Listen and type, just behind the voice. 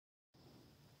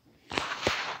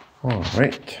All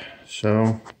right,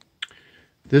 so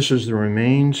this is the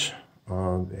remains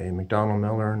of a McDonnell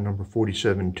Miller number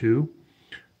 47-2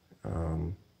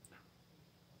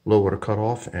 low water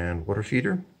cutoff and water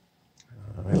feeder.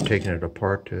 I've taken it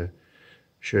apart to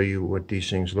show you what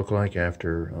these things look like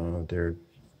after they've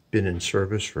been in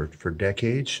service for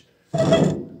decades.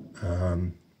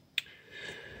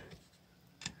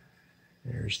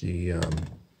 There's the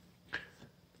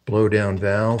blowdown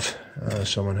valve.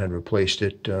 Someone had replaced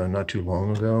it not too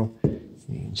long ago. You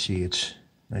can see it's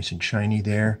nice and shiny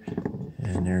there.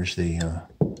 And there's the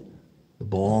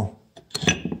ball.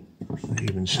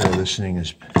 Even so, this thing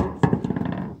is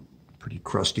pretty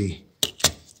crusty.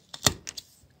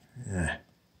 Yeah.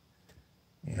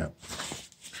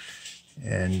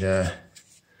 And the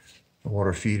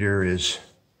water feeder is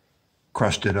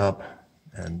crusted up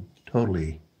and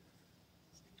totally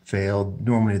failed.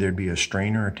 Normally there'd be a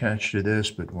strainer attached to this,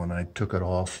 but when I took it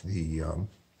off the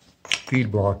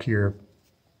feed block here,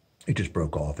 it just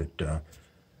broke off. It's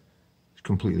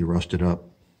completely rusted up.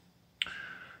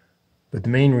 But the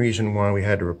main reason why we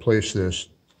had to replace this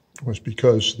was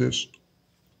because this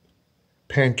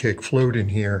pancake float in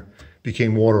here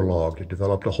became waterlogged. It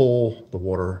developed a hole, the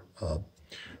water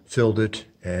filled it,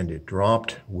 and it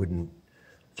dropped, wouldn't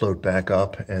float back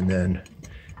up, and then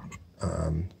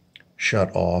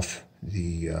shut off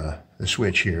the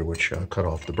switch here, which cut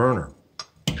off the burner.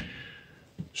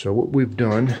 So what we've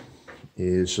done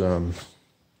is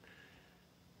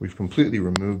we've completely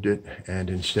removed it and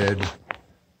instead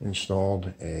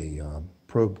installed a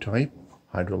probe type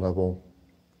Hydrolevel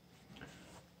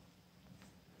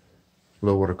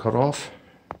low water cutoff,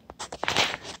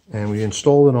 and we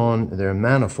installed it on their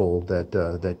manifold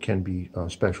that can be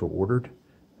special ordered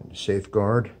and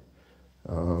safeguard.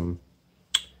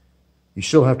 You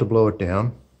still have to blow it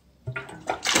down.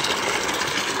 Let's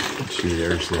see,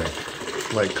 there's the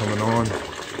light coming on.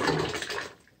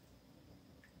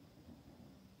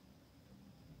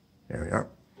 There we are.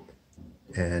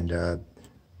 And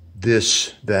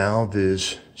this valve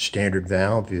is standard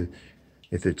valve.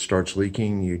 If it starts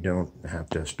leaking, you don't have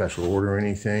to special order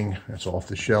anything. That's off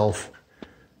the shelf.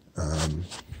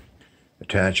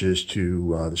 Attaches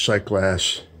to the sight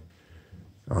glass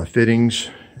fittings.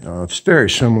 It's very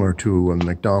similar to a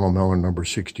McDonnell Miller number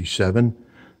 67.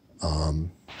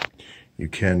 You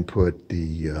can put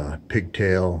the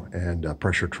pigtail and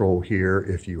pressure troll here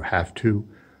if you have to.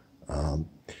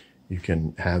 You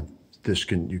can have this.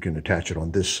 You can attach it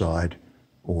on this side,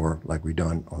 or like we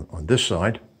done on this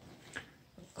side.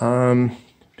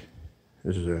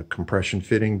 This is a compression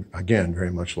fitting, again,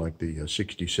 very much like the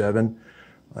 67.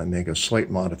 I make a slight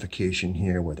modification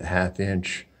here with a 1/2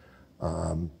 inch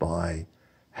by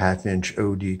 1/2 inch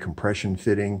OD compression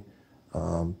fitting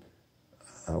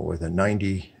with a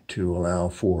 90 to allow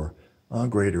for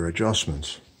greater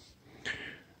adjustments.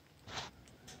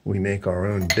 We make our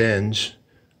own bends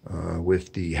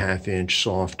with the 1/2 inch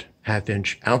soft, 1/2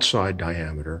 inch outside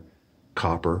diameter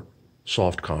copper,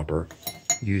 soft copper,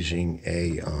 using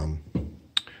a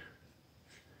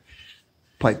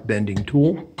pipe bending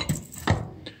tool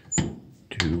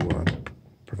to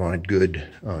provide good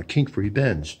kink-free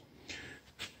bends.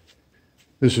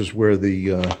 This is where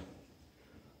the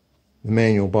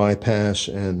manual bypass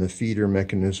and the feeder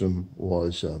mechanism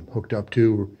was hooked up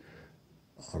to.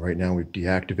 Right now we've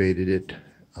deactivated it,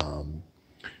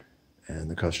 and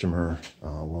the customer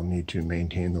will need to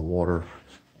maintain the water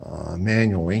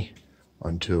manually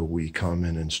until we come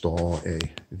and install a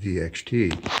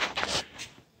VXT.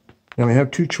 Now we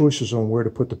have two choices on where to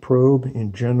put the probe.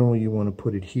 In general, you want to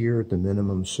put it here at the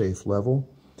minimum safe level,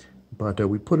 but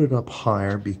we put it up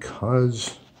higher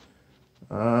because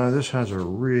this has a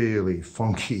really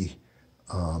funky,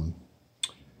 I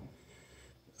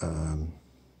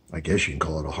guess you can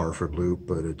call it a Harford loop,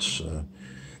 but it's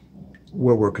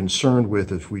what we're concerned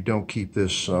with if we don't keep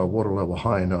this water level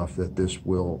high enough that this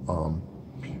will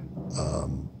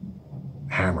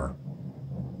hammer.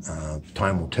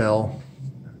 Time will tell,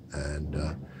 and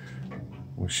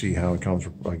we'll see how it comes.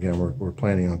 Again, we're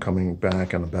planning on coming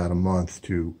back in about a month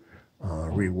to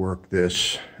rework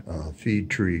this feed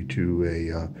tree to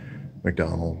a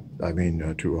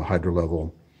to a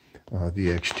Hydrolevel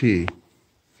VXT,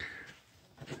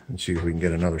 and see if we can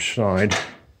get another side.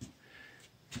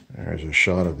 There's a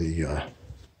shot of the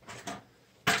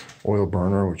oil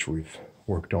burner, which we've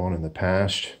worked on in the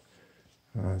past.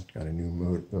 Got a new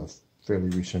motor, fairly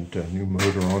recent new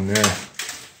motor on there.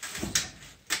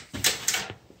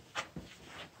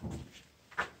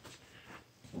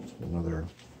 Another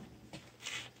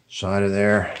side of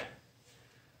there.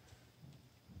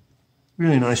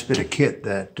 Really nice bit of kit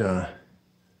that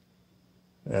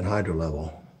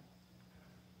Hydrolevel.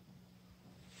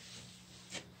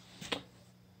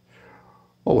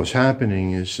 what was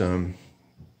happening is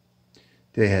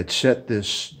they had set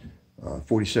this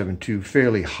 47.2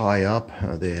 fairly high up.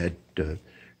 They had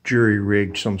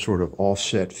jury-rigged some sort of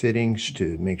offset fittings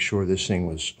to make sure this thing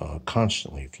was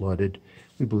constantly flooded.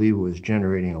 We believe it was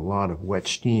generating a lot of wet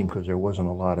steam because there wasn't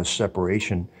a lot of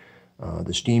separation.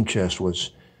 The steam chest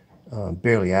was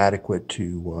barely adequate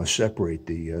to separate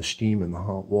the steam and the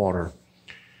hot water.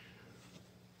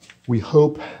 We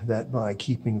hope that by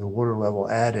keeping the water level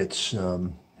at its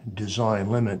design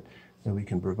limit, that we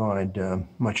can provide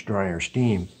much drier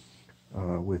steam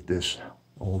with this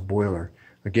old boiler.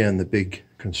 Again, the big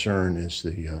concern is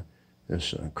the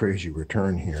this crazy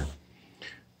return here.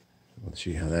 Let's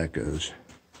see how that goes.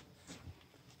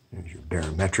 There's your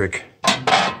barometric.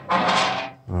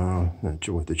 That's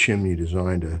with the chimney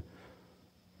designed to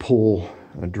pull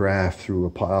a draft through a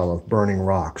pile of burning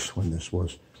rocks when this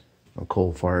was a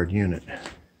coal-fired unit.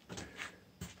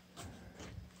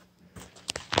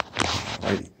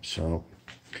 Alrighty, so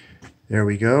there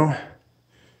we go.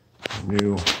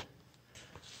 New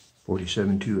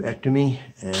 47.2 ectomy,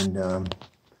 and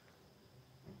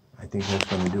I think that's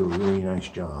going to do a really nice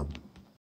job.